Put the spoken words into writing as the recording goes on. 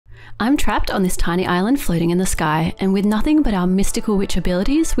I'm trapped on this tiny island floating in the sky, and with nothing but our mystical witch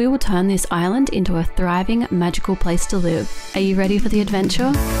abilities, we will turn this island into a thriving, magical place to live. Are you ready for the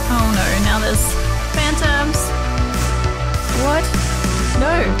adventure? Oh no, now there's phantoms. What?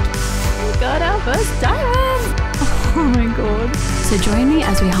 No. We got our first diamond! Oh my god. So join me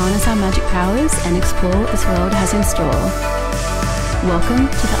as we harness our magic powers and explore what this world has in store. Welcome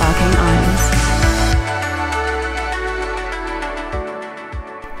to the Arcane Isles.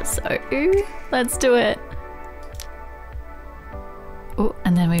 So, let's do it. Oh,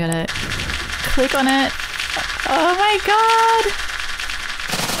 and then we gotta click on it. Oh my god!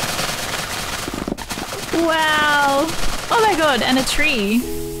 Wow! Oh my god, and a tree.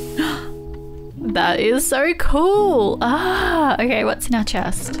 That is so cool! Ah, okay, what's in our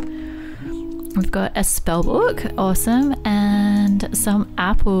chest? We've got a spell book, awesome, and some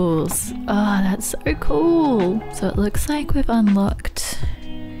apples. Oh, that's so cool! So it looks like we've unlocked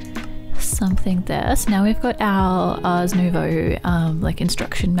something there. So now we've got our Ars Nouveau like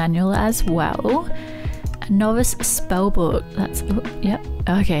instruction manual as well. A novice spellbook. That's, oh, yep.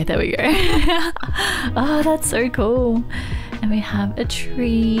 Okay, there we go. Oh, that's so cool. And we have a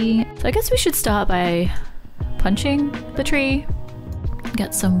tree. So I guess we should start by punching the tree.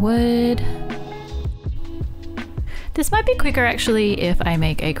 Get some wood. This might be quicker actually if I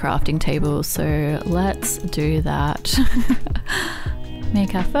make a crafting table, so let's do that.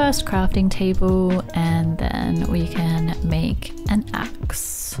 Make our first crafting table, and then we can make an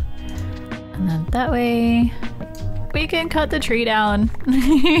axe. And then that way we can cut the tree down.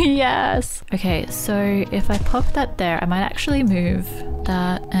 Yes. Okay, so if I pop that there, I might actually move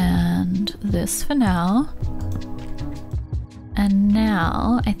that and this for now. And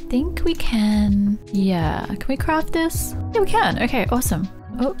now I think we can, yeah, can we craft this? Yeah, we can. Okay, awesome.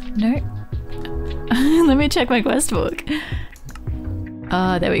 Oh, no. Let me check my quest book.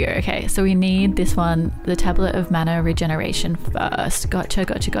 There we go. Okay, so we need this one, the tablet of mana regeneration first. Gotcha,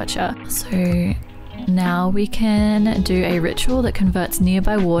 gotcha, gotcha. So now we can do a ritual that converts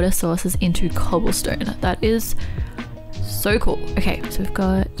nearby water sources into cobblestone. That is so cool. Okay, so we've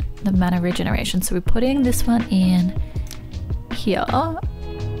got the mana regeneration. So we're putting this one in here. And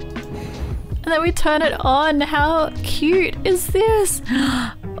then we turn it on. How cute is this?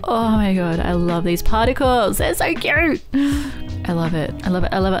 Oh my god, I love these particles. They're so cute. I love it. I love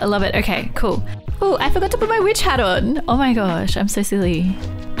it. I love it. I love it. Okay, cool. Oh, I forgot to put my witch hat on. Oh my gosh, I'm so silly.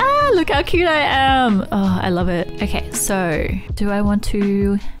 Ah, look how cute I am. Oh, I love it. Okay, so do I want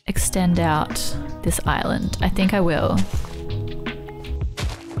to extend out this island? I think I will.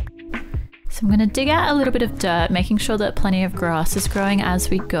 So I'm gonna dig out a little bit of dirt, making sure that plenty of grass is growing as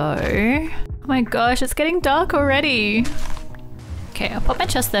we go. Oh my gosh, it's getting dark already. Okay, I'll pop my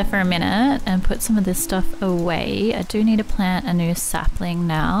chest there for a minute and put some of this stuff away. I do need to plant a new sapling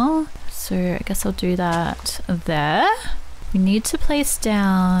now, so I guess I'll do that there. We need to place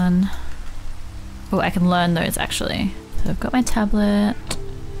down... Oh, I can learn those actually. So I've got my tablet.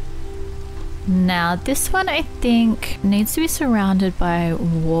 Now this one I think needs to be surrounded by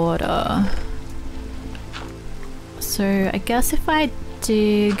water. So I guess if I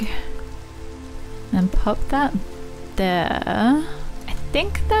dig and pop that there, I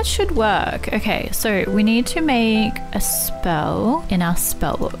think that should work. Okay, so we need to make a spell in our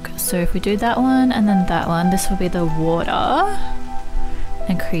spell book. So if we do that one and then that one, this will be the water,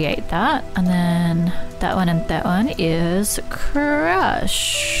 and create that. And then that one and that one is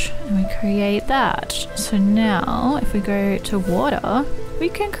crush, and we create that. So now if we go to water, we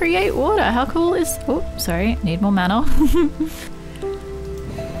can create water. How cool is, oh, sorry, need more mana.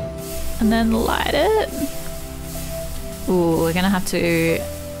 And then light it. Ooh, we're gonna have to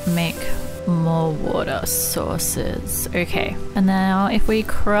make more water sources. Okay, and now if we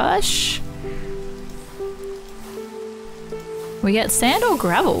crush, we get sand or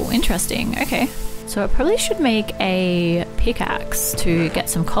gravel. Interesting. Okay, so I probably should make a pickaxe to get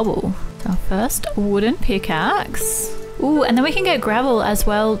some cobble. So first wooden pickaxe. Ooh, and then we can get gravel as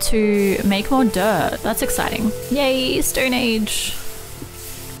well to make more dirt. That's exciting. Yay, Stone Age.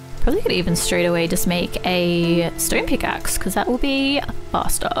 Probably could even straight away just make a stone pickaxe, because that will be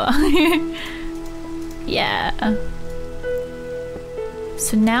faster. Yeah.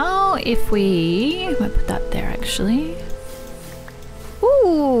 So now if we might put that there actually.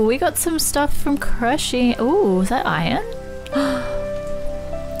 Ooh, we got some stuff from crushing. Ooh, is that iron?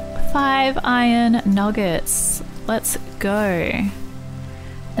 5 iron nuggets. Let's go.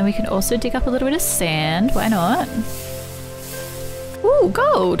 Then we can also dig up a little bit of sand. Why not? Ooh,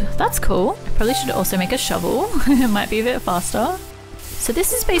 gold. That's cool. I probably should also make a shovel. It might be a bit faster. So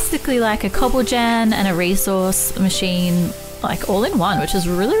this is basically like a cobble gen and a resource machine like all in one, which is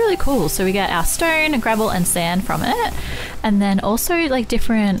really, really cool. So we get our stone, gravel and sand from it. And then also like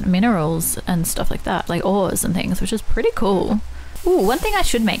different minerals and stuff like that, like ores and things, which is pretty cool. Ooh, one thing I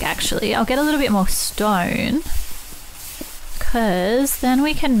should make actually, I'll get a little bit more stone because then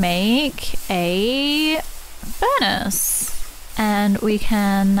we can make a furnace. And we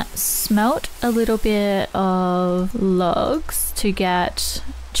can smelt a little bit of logs to get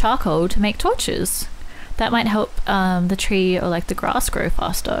charcoal to make torches. That might help the tree or like the grass grow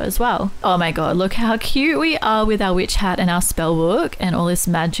faster as well. Oh my god, look how cute we are with our witch hat and our spell book and all this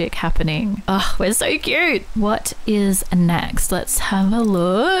magic happening. Oh, we're so cute. What is next? Let's have a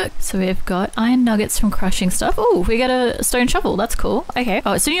look. So we've got iron nuggets from crushing stuff. Oh, we get a stone shovel. That's cool. Okay.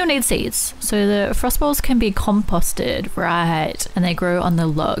 Oh, so you'll need seeds. So the frost balls can be composted, right? And they grow on the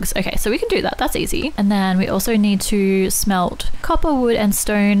logs. Okay, so we can do that. That's easy. And then we also need to smelt copper, wood, and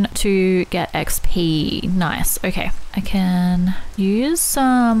stone to get XP. Nice. Okay. I can use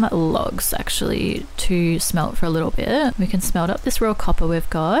some logs actually to smelt for a little bit. We can smelt up this raw copper we've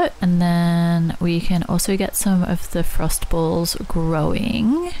got, and then we can also get some of the frost balls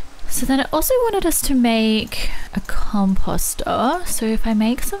growing. So then it also wanted us to make a composter. So if I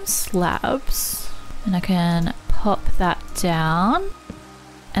make some slabs and I can pop that down,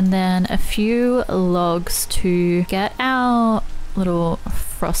 and then a few logs to get our little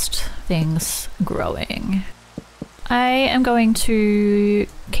frost things growing. I am going to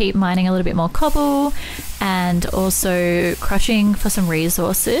keep mining a little bit more cobble and also crushing for some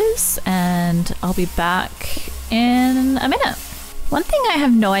resources, and I'll be back in a minute. One thing I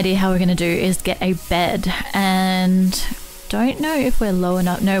have no idea how we're going to do is get a bed, and don't know if we're low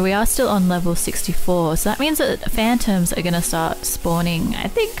enough. No, we are still on level 64, so that means that phantoms are going to start spawning, I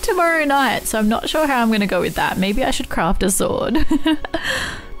think, tomorrow night. So I'm not sure how I'm going to go with that. Maybe I should craft a sword.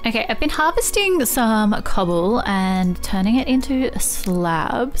 Okay, I've been harvesting some cobble and turning it into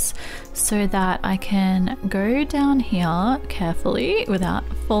slabs so that I can go down here carefully without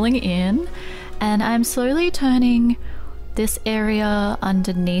falling in. And I'm slowly turning this area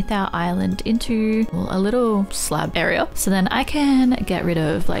underneath our island into a little slab area. So then I can get rid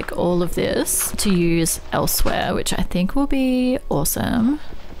of like all of this to use elsewhere, which I think will be awesome.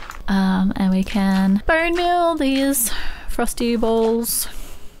 And we can bone meal these frosty balls.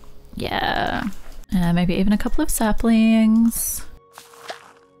 Yeah. Maybe even a couple of saplings.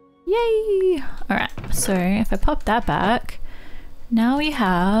 Yay! Alright, so if I pop that back, now we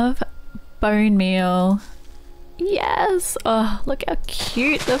have bone meal. Yes! Oh, look how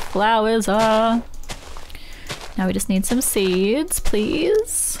cute the flowers are. Now we just need some seeds,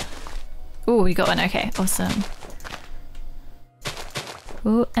 please. Oh, we got one. Okay, awesome.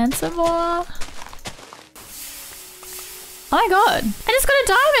 Oh, and some more. Oh my god, I just got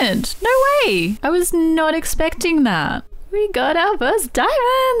a diamond! No way! I was not expecting that. We got our first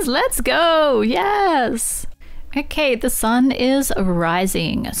diamonds! Let's go! Yes! Okay, the sun is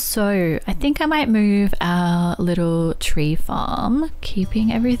rising, so I think I might move our little tree farm,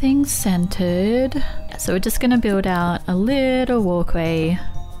 keeping everything centered. So we're just gonna build out a little walkway.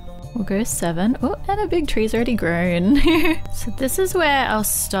 We'll go 7. Oh, and a big tree's already grown. So this is where I'll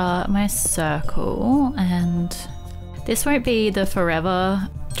start my circle, and this won't be the forever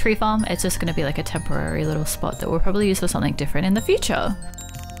tree farm. It's just gonna be like a temporary little spot that we'll probably use for something different in the future.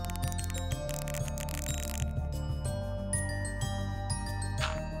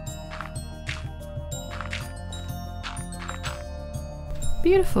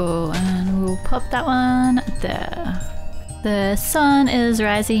 Beautiful, and we'll pop that one there. The sun is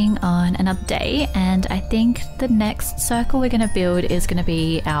rising on another day, and I think the next circle we're going to build is going to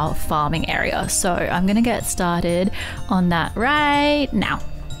be our farming area. So I'm going to get started on that right now.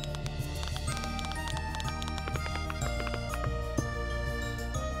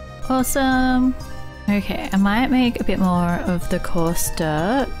 Awesome. Okay, I might make a bit more of the coarse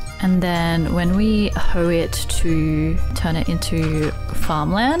dirt, and then when we hoe it to turn it into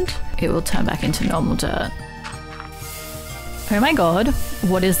farmland, it will turn back into normal dirt. Oh my god,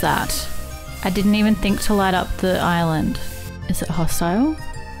 what is that? I didn't even think to light up the island. Is it hostile?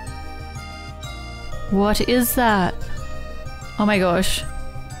 What is that? Oh my gosh.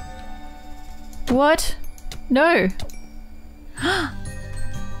 What? No.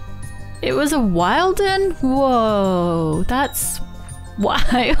 It was a wilden? Whoa, that's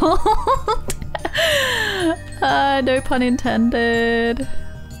wild. No pun intended.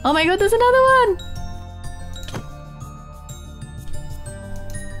 Oh my god, there's another one.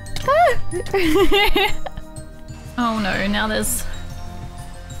 Oh no, now there's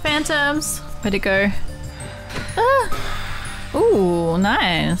phantoms. Where'd it go? Ah. Ooh,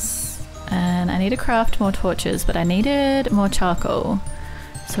 nice. And I need to craft more torches, but I needed more charcoal.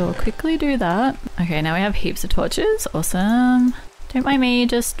 So we'll quickly do that. Okay, now we have heaps of torches. Awesome. Don't mind me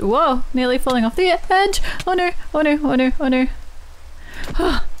just, whoa, nearly falling off the edge. Oh no, oh no, oh no, oh no.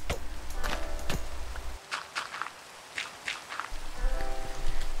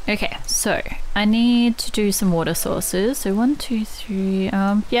 Okay, so I need to do some water sources. So 1, 2, 3,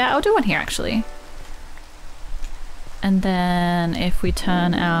 yeah, I'll do one here actually. And then if we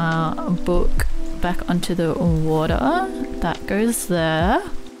turn our book back onto the water, that goes there.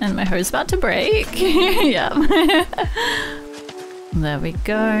 And my hose about to break. Yeah. There we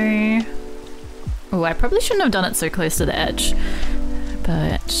go. Oh, I probably shouldn't have done it so close to the edge,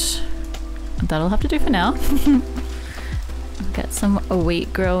 but that'll have to do for now. Get some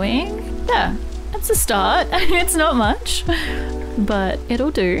wheat growing. Yeah, that's a start. It's not much, but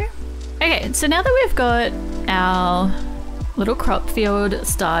it'll do. Okay, so now that we've got our little crop field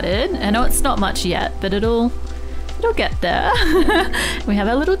started, I know it's not much yet, but it'll get there. We have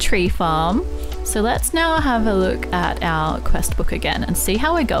our little tree farm. So let's now have a look at our quest book again and see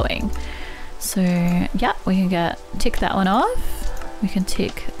how we're going. So yeah, we can tick that one off. We can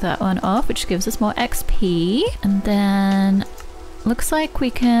tick that one off, which gives us more XP. And then looks like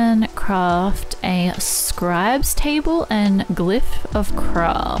we can craft a scribe's table and glyph of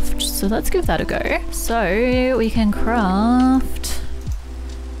craft. So let's give that a go. So we can craft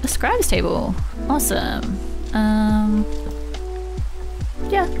a scribe's table. Awesome.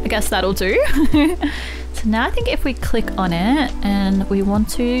 Yeah, I guess that'll do. So now I think if we click on it and we want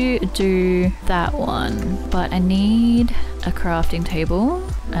to do that one, but I need a crafting table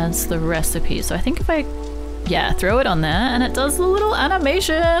as the recipe. So I think if I, yeah, throw it on there and it does the little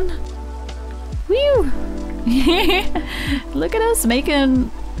animation. Woo! Look at us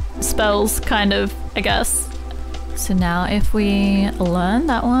making spells, kind of, I guess. So now if we learn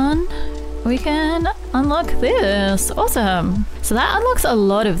that one, we can unlock this. Awesome. So that unlocks a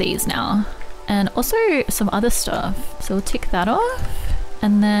lot of these now, and also some other stuff. So we'll tick that off.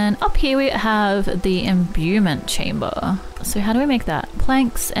 And then up here we have the imbuement chamber. So how do we make that?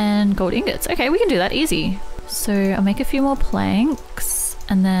 Planks and gold ingots. Okay, we can do that easy. So I'll make a few more planks,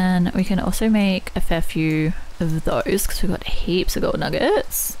 and then we can also make a fair few of those because we've got heaps of gold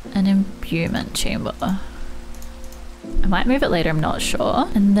nuggets. An imbuement chamber. I might move it later, I'm not sure.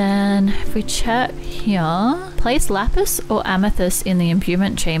 And then if we check here, place lapis or amethyst in the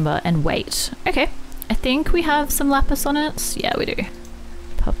imbuement chamber and wait. Okay, I think we have some lapis on it. Yeah, we do.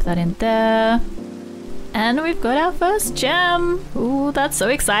 Pop that in there. And we've got our first gem. Ooh, that's so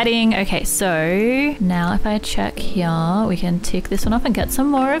exciting. Okay, so now if I check here, we can tick this one off and get some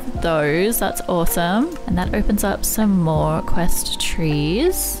more of those. That's awesome. And that opens up some more quest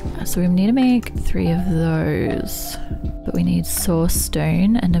trees. So we need to make 3 of those. But we need source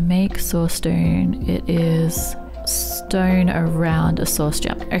stone, and to make source stone, it is stone around a source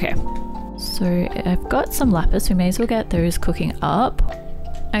gem. Okay, so I've got some lapis. We may as well get those cooking up.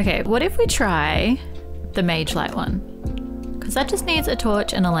 Okay, what if we try the mage light one? Because that just needs a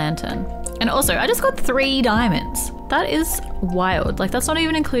torch and a lantern. And also, I just got 3 diamonds. That is wild. Like, that's not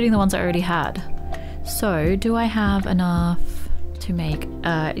even including the ones I already had. So, do I have enough to make,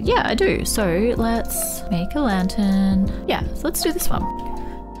 yeah, I do. So let's make a lantern. Yeah, so let's do this one.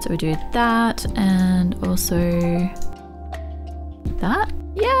 So we do that and also that.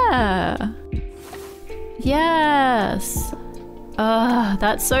 Yeah. Yes.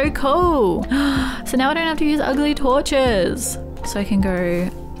 That's so cool. So now I don't have to use ugly torches. So I can go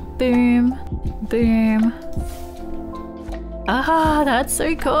boom, boom. That's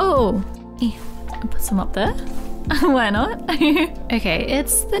so cool. I'll put some up there. Why not? Okay,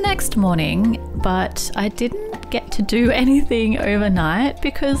 it's the next morning, but I didn't get to do anything overnight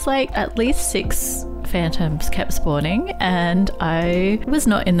because like at least 6 phantoms kept spawning and I was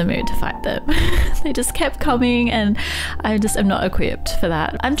not in the mood to fight them. They just kept coming and I just am not equipped for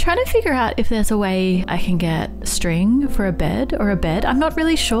that. I'm trying to figure out if there's a way I can get string for a bed or a bed. I'm not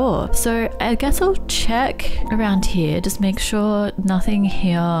really sure. So I guess I'll check around here, just make sure nothing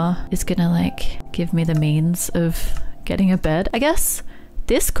here is gonna like give me the means of getting a bed. I guess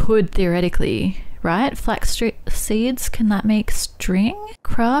this could theoretically, right? Flax seeds, can that make string?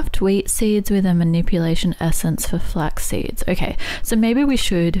 Craft wheat seeds with a manipulation essence for flax seeds. Okay, so maybe we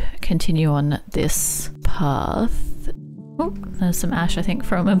should continue on this path. Oh, there's some ash, I think,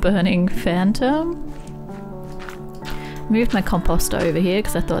 from a burning phantom. Moved my composter over here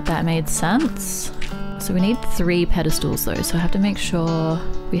because I thought that made sense. So we need 3 pedestals though, so I have to make sure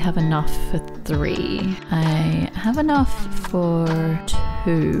we have enough for 3. I have enough for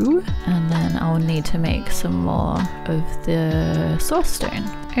 2, and then I'll need to make some more of the source stone.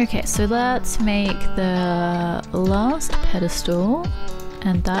 Okay, so let's make the last pedestal,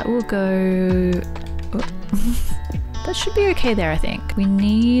 and that will go... That should be okay there, I think. We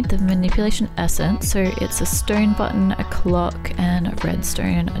need the manipulation essence, so it's a stone button, a clock, and a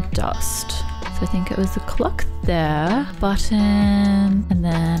redstone, a dust. So I think it was the clock there, button, and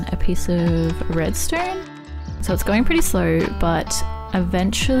then a piece of redstone. So it's going pretty slow, but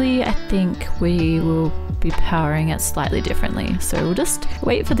eventually I think we will be powering it slightly differently. So we'll just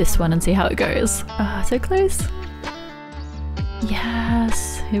wait for this one and see how it goes. Ah, so close.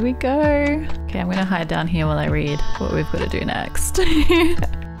 Yes, here we go. Okay, I'm gonna hide down here while I read what we've got to do next.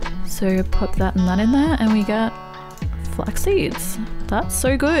 So pop that and that in there and we get flax seeds. That's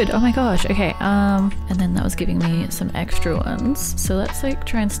so good. Oh my gosh. Okay, and then that was giving me some extra ones. So let's like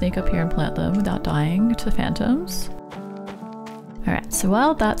try and sneak up here and plant them without dying to phantoms. All right, so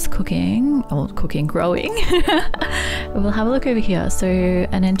while that's cooking, or growing, we'll have a look over here. So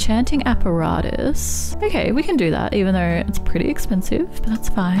an enchanting apparatus. Okay, we can do that, even though it's pretty expensive, but that's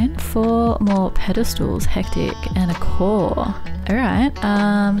fine. 4 more pedestals, hectic, and a core. All right,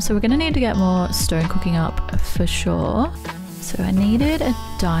 so we're gonna need to get more stone cooking up for sure. So I needed a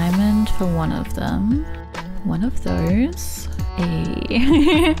diamond for one of them. One of those.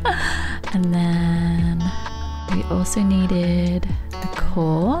 And then we also needed a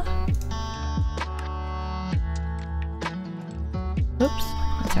core. Oops,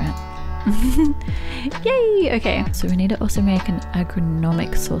 that's right. Yay! Okay, so we need to also make an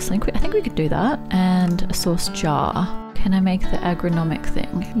agronomic source link. I think we could do that. And a source jar. Can I make the agronomic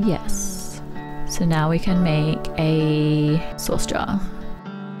thing? Yes. So now we can make a source jar.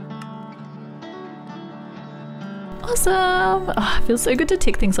 Awesome! Oh, it feels so good to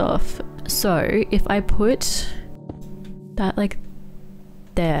tick things off. So if I put that like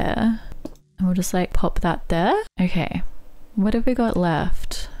there, and we'll just like pop that there. Okay, what have we got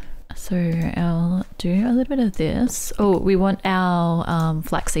left? So I'll do a little bit of this. Oh, we want our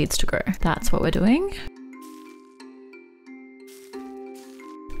flax seeds to grow. That's what we're doing.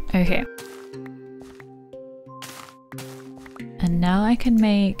 Okay. And now I can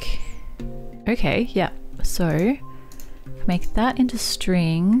make, okay, yeah. So make that into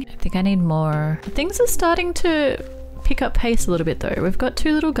string. I think I need more. Things are starting to pick up pace a little bit though. We've got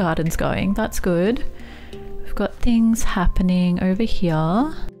 2 little gardens going. That's good. We've got things happening over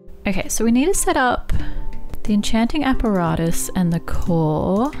here. Okay, so we need to set up the enchanting apparatus and the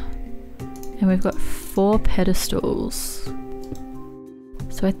core. And we've got 4 pedestals.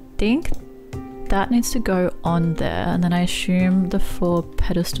 So I think that needs to go on there. And then I assume the 4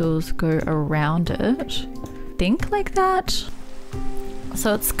 pedestals go around it. Think like that.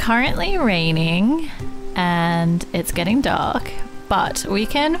 So it's currently raining and it's getting dark, but we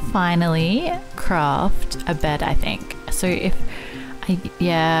can finally craft a bed, I think. So if I,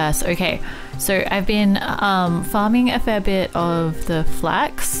 yes, okay. So I've been farming a fair bit of the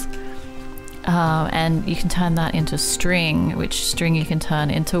flax, and you can turn that into string, which string you can turn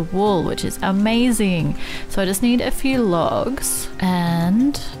into wool, which is amazing. So I just need a few logs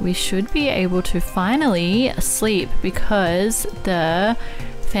and we should be able to finally sleep because the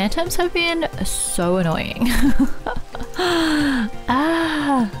phantoms have been so annoying.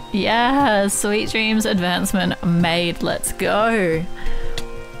 Ah, yeah, sweet dreams advancement made. Let's go.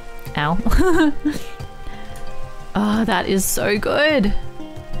 Ow. Oh, that is so good.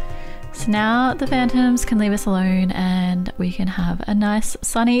 So now the phantoms can leave us alone and we can have a nice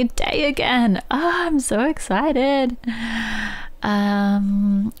sunny day again. Oh, I'm so excited.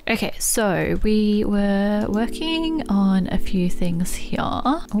 Okay, so we were working on a few things here.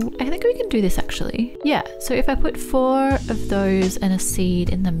 Oh, I think we can do this actually. Yeah, so if I put 4 of those and a seed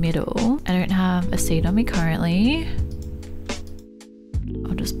in the middle, I don't have a seed on me currently.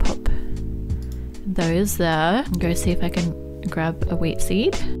 I'll just pop those there and go see if I can grab a wheat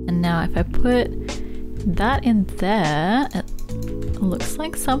seed. And now if I put that in there, it looks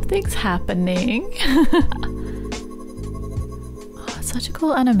like something's happening. Such a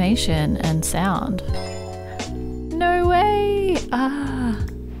cool animation and sound. No way! Ah.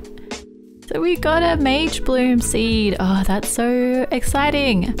 So we got a mage bloom seed. Oh, that's so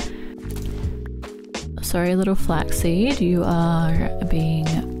exciting. Sorry, little flax seed, you are being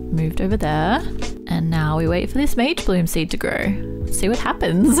moved over there. And now we wait for this mage bloom seed to grow. Let's see what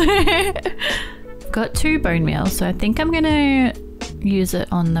happens. I've got 2 bone meal, so I think I'm gonna use it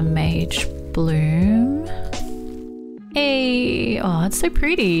on the mage bloom. Hey, oh, it's so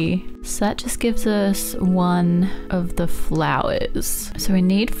pretty. So that just gives us one of the flowers. So we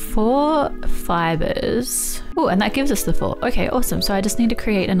need 4 fibers. Oh, and that gives us the 4. Okay, awesome. So I just need to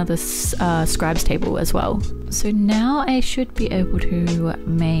create another scribe's table as well. So now I should be able to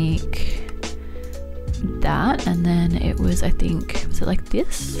make that. And then it was, I think, was it like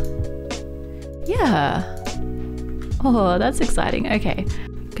this? Yeah. Oh, that's exciting. Okay.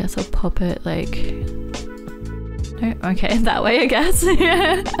 Guess I'll pop it like... Oh, okay, that way I guess.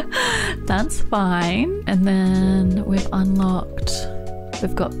 Yeah. That's fine. And then we've unlocked...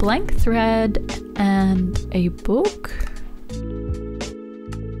 We've got blank thread and a book.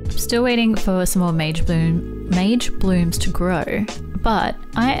 I'm still waiting for some more mage blooms to grow. But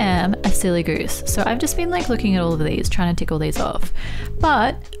I am a silly goose. So I've just been like looking at all of these, trying to tick all these off.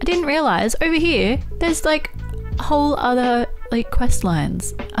 But I didn't realize over here, there's like whole other like quest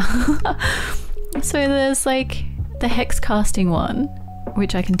lines. So there's like the hex casting one,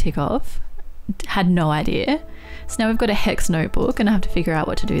 which I can tick off. Had no idea. So now we've got a hex notebook and I have to figure out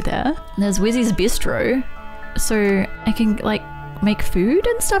what to do there. And there's Wizzy's Bistro. So I can like make food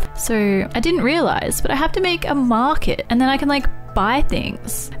and stuff. So I didn't realize, but I have to make a market and then I can like buy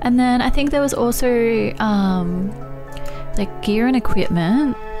things. And then I think there was also like gear and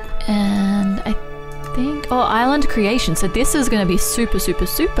equipment, and I think island creation. So this is going to be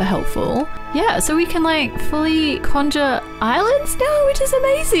super helpful. Yeah, so we can like fully conjure islands now, which is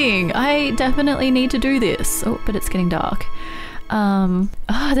amazing. I definitely need to do this. Oh, but it's getting dark.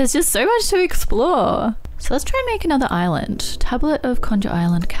 There's just so much to explore. So let's try and make another island. Tablet of Conjure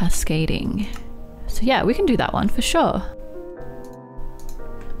Island Cascading. So yeah, we can do that one for sure.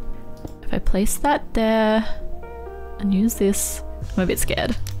 If I place that there and use this, I'm a bit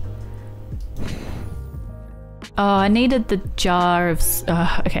scared. Oh, I needed the jar of...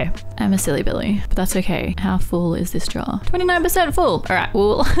 okay. I'm a silly Billy, but that's okay. How full is this jar? 29% full. All right,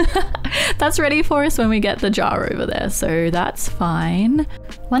 well, that's ready for us when we get the jar over there, so that's fine.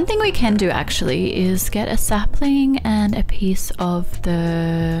 One thing we can do actually is get a sapling and a piece of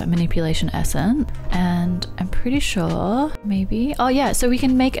the manipulation essence, and I'm pretty sure maybe... Oh yeah, so we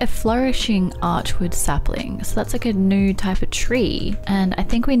can make a flourishing archwood sapling. So that's like a new type of tree, and I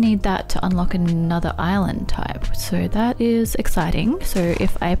think we need that to unlock another island type. So that is exciting. So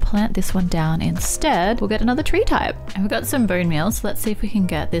if I plant this one down instead, we'll get another tree type. And we've got some bone meal, so let's see if we can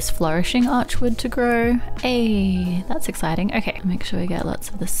get this flourishing archwood to grow. Hey, that's exciting. Okay, make sure we get lots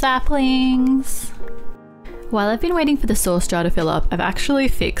of the saplings. While I've been waiting for the source jar to fill up, I've actually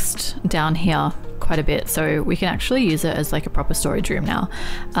fixed down here quite a bit, so we can actually use it as like a proper storage room now.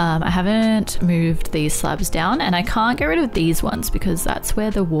 I haven't moved these slabs down, and I can't get rid of these ones because that's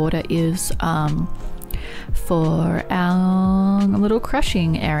where the water is for our little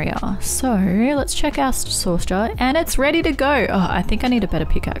crushing area. So let's check our source jar, and it's ready to go. Oh, I think I need a better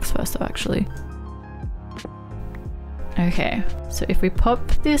pickaxe first though, actually. Okay, so if we pop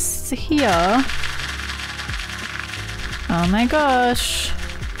this here, oh my gosh.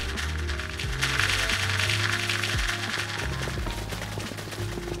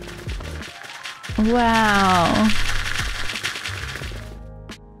 Wow.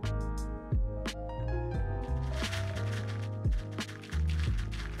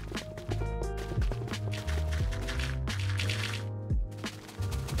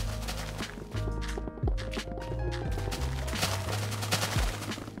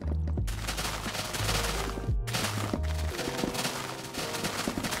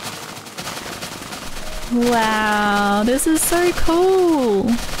 Wow, this is so cool.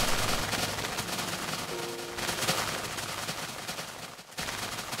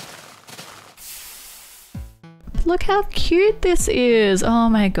 Look how cute this is. Oh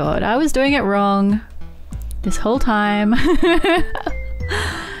my god, I was doing it wrong this whole time.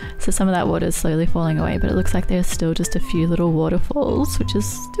 So some of that water is slowly falling away, but it looks like there's still just a few little waterfalls, which is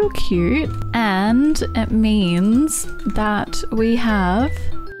still cute. And it means that we have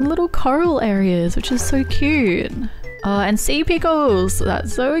little coral areas, which is so cute. Oh, and sea pickles,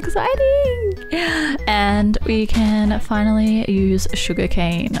 that's so exciting. And we can finally use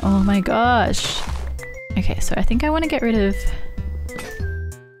sugarcane. Oh my gosh. Okay, so I think I want to get rid of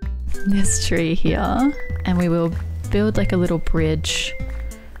this tree here, and we will build like a little bridge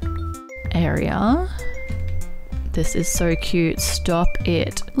area. This is so cute. Stop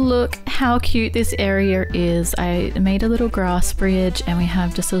it. Look how cute this area is. I made a little grass bridge, and we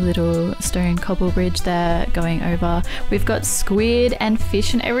have just a little stone cobble bridge there going over. We've got squid and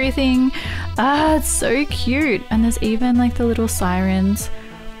fish and everything. Ah, it's so cute. And there's even like the little sirens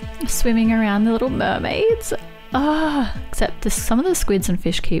swimming around, the little mermaids. Except some of the squids and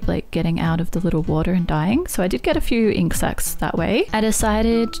fish keep like getting out of the little water and dying. So I did get a few ink sacs that way. I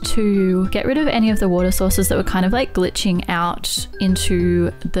decided to get rid of any of the water sources that were kind of like glitching out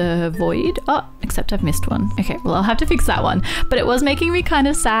into the void. Oh, except I've missed one. Okay, well I'll have to fix that one. But it was making me kind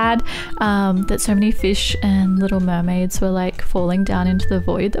of sad that so many fish and little mermaids were like falling down into the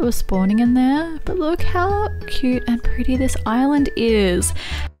void that was spawning in there. But look how cute and pretty this island is.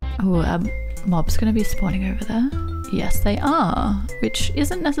 Oh, mobs gonna be spawning over there? Yes, they are, which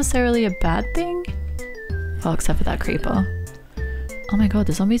isn't necessarily a bad thing. Oh, except for that creeper. Oh my god,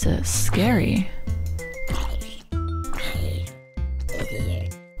 the zombies are scary.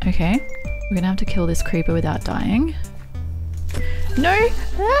 Okay, we're gonna have to kill this creeper without dying. No!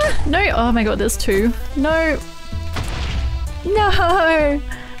 Ah, no! Oh my god, there's two. No! No!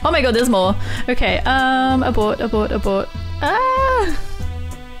 Oh my god, there's more. Okay, abort. Ah!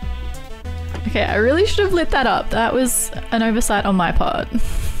 Okay, I really should have lit that up. That was an oversight on my part.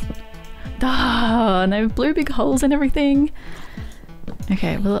 Ah, and they blew big holes and everything.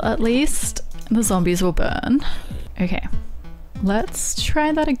 Okay, well at least the zombies will burn. Okay, let's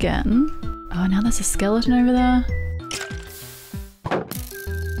try that again. Oh, now there's a skeleton over there.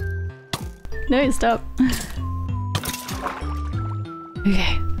 No, stop.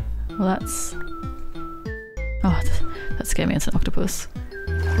 Okay, well that's... Oh, that scared me, it's an octopus.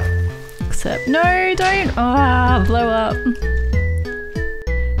 Except, no, don't! Ah, blow up.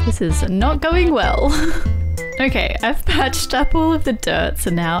 This is not going well. Okay, I've patched up all of the dirt, so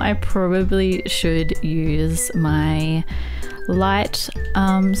now I probably should use my light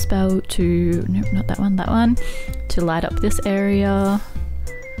spell to, nope, not that one, to light up this area.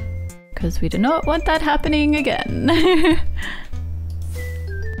 Because we do not want that happening again.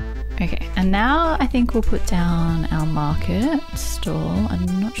 Okay, and now I think we'll put down our market stall. I'm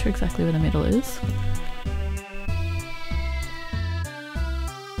not sure exactly where the middle is.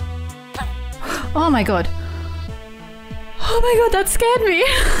 Oh my god. Oh my god, that scared me.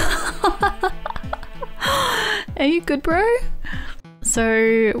 Are you good, bro?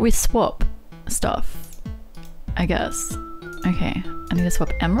 So we swap stuff, I guess. Okay, I need to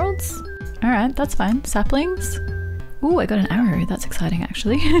swap emeralds. All right, that's fine. Saplings. Ooh, I got an arrow. That's exciting,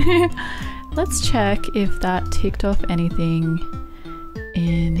 actually. Let's check if that ticked off anything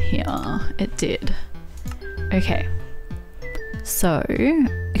in here. It did. Okay. So,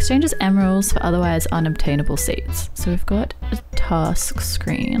 exchanges emeralds for otherwise unobtainable seeds. So we've got a task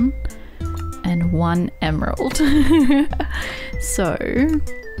screen and 1 emerald. So,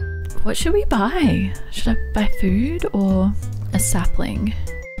 what should we buy? Should I buy food or a sapling?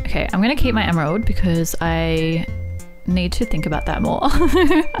 Okay, I'm gonna keep my emerald because I need to think about that more.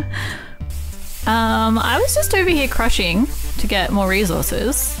 I was just over here crushing to get more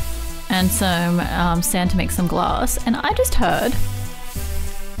resources and some sand to make some glass, and I just heard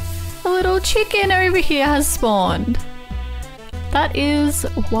a little chicken over here has spawned. That is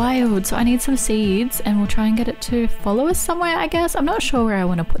wild. So I need some seeds and we'll try and get it to follow us somewhere, I guess. I'm not sure where I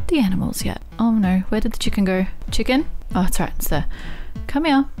want to put the animals yet. Oh no, where did the chicken go? Chicken? Oh, it's right, it's there. Come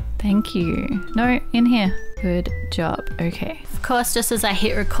here. Thank you. No, in here. Good job. Okay. Of course, just as I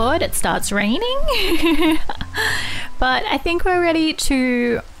hit record, it starts raining. But I think we're ready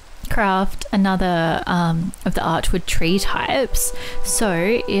to craft another of the archwood tree types. So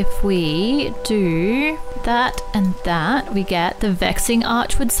if we do that and that, we get the vexing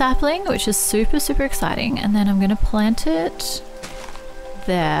archwood sapling, which is super, super exciting. And then I'm going to plant it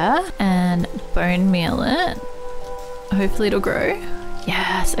there and bone meal it. Hopefully it'll grow.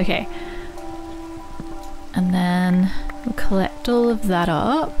 Yes, okay. And then we'll collect all of that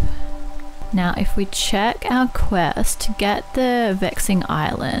up. Now, if we check our quest to get the Vexing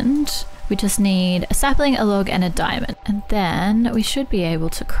Island, we just need a sapling, a log, and a diamond. And then we should be able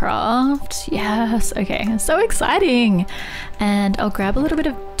to craft. Yes, okay, so exciting. And I'll grab a little bit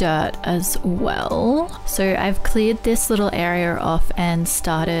of dirt as well. So I've cleared this little area off and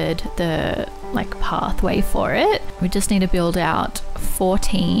started the pathway for it. We just need to build out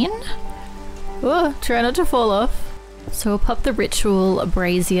 14. Oh, try not to fall off. So we'll pop the ritual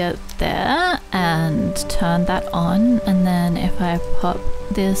brazier there and turn that on, and then if I pop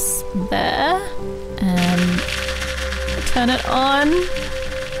this there and turn it on.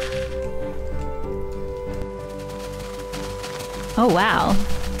 Oh wow.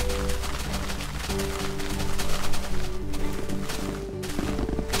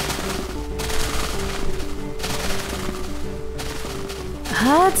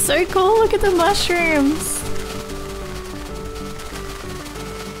 Ah, it's so cool, look at the mushrooms.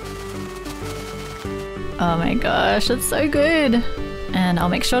 Oh my gosh, that's so good. And I'll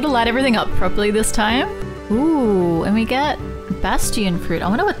make sure to light everything up properly this time. Ooh, and we get bastion fruit. I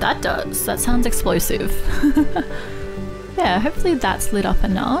wonder what that does. That sounds explosive. Yeah, hopefully that's lit up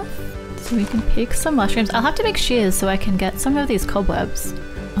enough so we can pick some mushrooms. I'll have to make shears so I can get some of these cobwebs.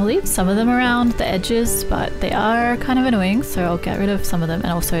 I'll leave some of them around the edges, but they are kind of annoying, so I'll get rid of some of them,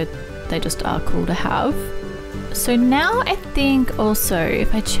 and also they just are cool to have. So now I think also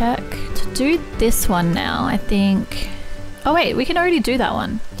if I check to do this one now, I think... Oh wait, we can already do that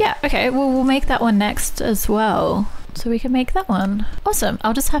one. Yeah, okay, well we'll make that one next as well. So we can make that one. Awesome,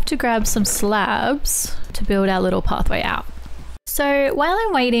 I'll just have to grab some slabs to build our little pathway out. So while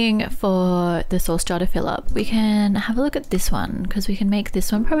I'm waiting for the source jar to fill up, we can have a look at this one because we can make this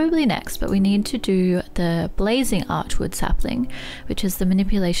one probably next, but we need to do the blazing archwood sapling, which is the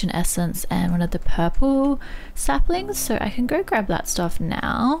manipulation essence and one of the purple saplings. So I can go grab that stuff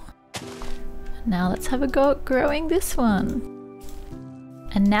now. Now let's have a go at growing this one.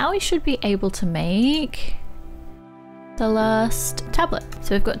 And now we should be able to make the last tablet.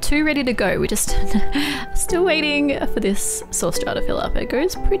 So we've got 2 ready to go. We're just still waiting for this source jar to fill up. It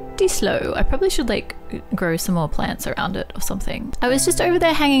goes pretty slow. I probably should like grow some more plants around it or something. I was just over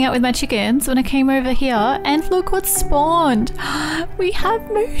there hanging out with my chickens when I came over here and look what spawned. We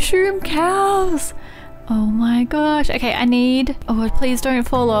have mushroom cows. Oh my gosh. Okay, I need... Oh, please don't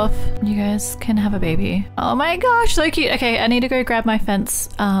fall off. You guys can have a baby. Oh my gosh, so cute. Okay, I need to go grab my fence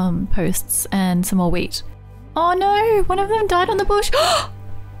posts and some more wheat. Oh no, one of them died on the bush.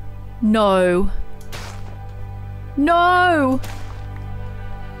 No. No.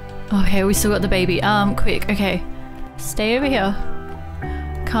 Okay, we still got the baby. Quick, okay. Stay over here.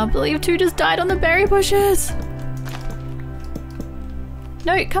 Can't believe 2 just died on the berry bushes.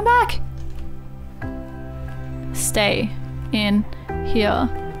 No, come back. Stay in here.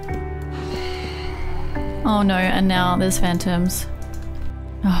 Oh no, and now there's phantoms.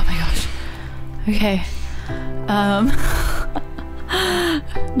 Oh my gosh. Okay.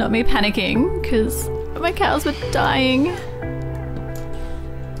 Not me panicking because my cows were dying.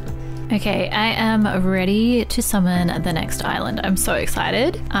 Okay, I am ready to summon the next island. I'm so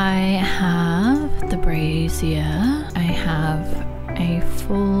excited. I have the brazier. I have a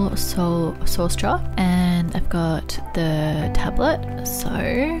full source jar, and I've got the tablet. So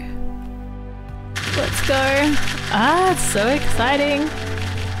let's go. Ah, it's so exciting.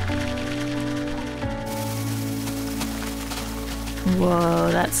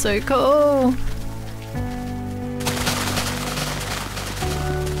 Whoa, that's so cool.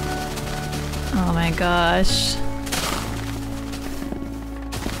 Oh my gosh.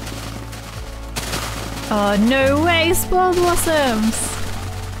 Oh, no way, spawn blossoms.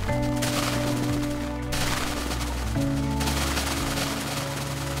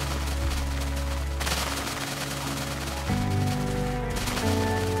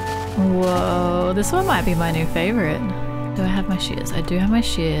 Whoa, this one might be my new favorite. Do I have my shears? I do have my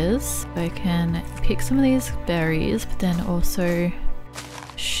shears. I can pick some of these berries, but then also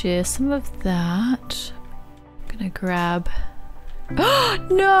shear some of that. I'm gonna grab...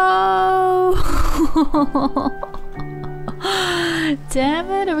 No!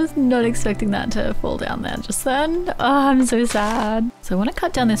 Damn it, I was not expecting that to fall down there just then. Oh, I'm so sad. So I want to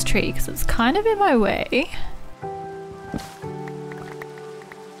cut down this tree because it's kind of in my way.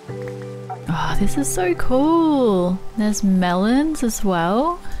 Oh, this is so cool. There's melons as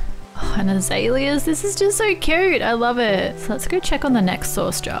well. Oh, and azaleas. This is just so cute. I love it. So let's go check on the next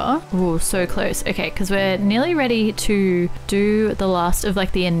source jar. Oh, so close. Okay, because we're nearly ready to do the last of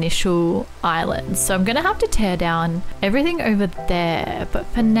like the initial islands. So I'm going to have to tear down everything over there. But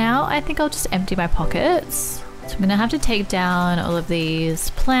for now, I think I'll just empty my pockets. So I'm going to have to take down all of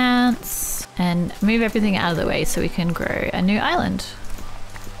these plants and move everything out of the way so we can grow a new island.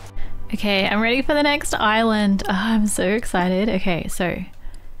 Okay, I'm ready for the next island. Oh, I'm so excited. Okay, so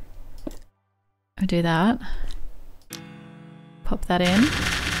I'll do that. Pop that in.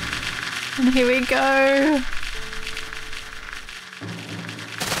 And here we go.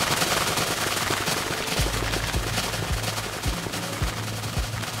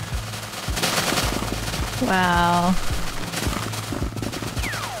 Wow.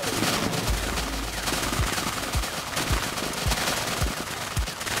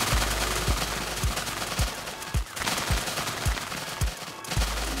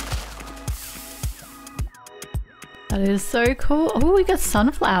 That is so cool. Oh, we got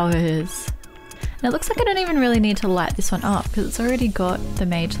sunflowers. And it looks like I don't even really need to light this one up because it's already got the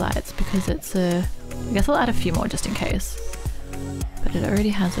mage lights because it's a... I guess I'll add a few more just in case. But it already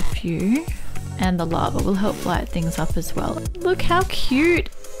has a few. And the lava will help light things up as well. Look how cute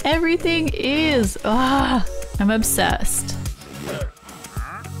everything is. Ah, I'm obsessed.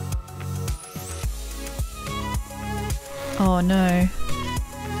 Oh no.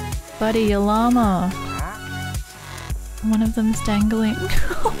 Buddy, your llama. One of them's dangling.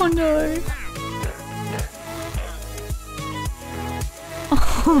 Oh no.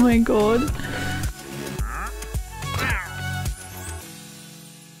 Oh my god.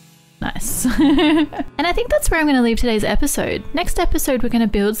 Nice. And I think that's where I'm going to leave today's episode. Next episode, we're going to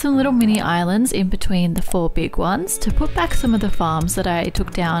build some little mini islands in between the 4 big ones to put back some of the farms that I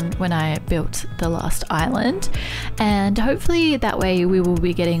took down when I built the last island. And hopefully that way we will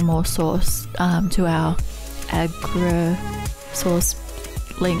be getting more source to our agri-source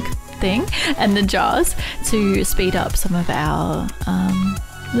link thing and the jars to speed up some of our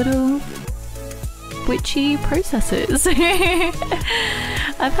little witchy processes.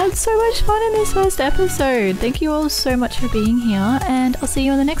 I've had so much fun in this first episode. Thank you all so much for being here, and I'll see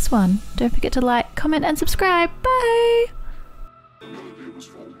you on the next one. Don't forget to like, comment and subscribe. Bye!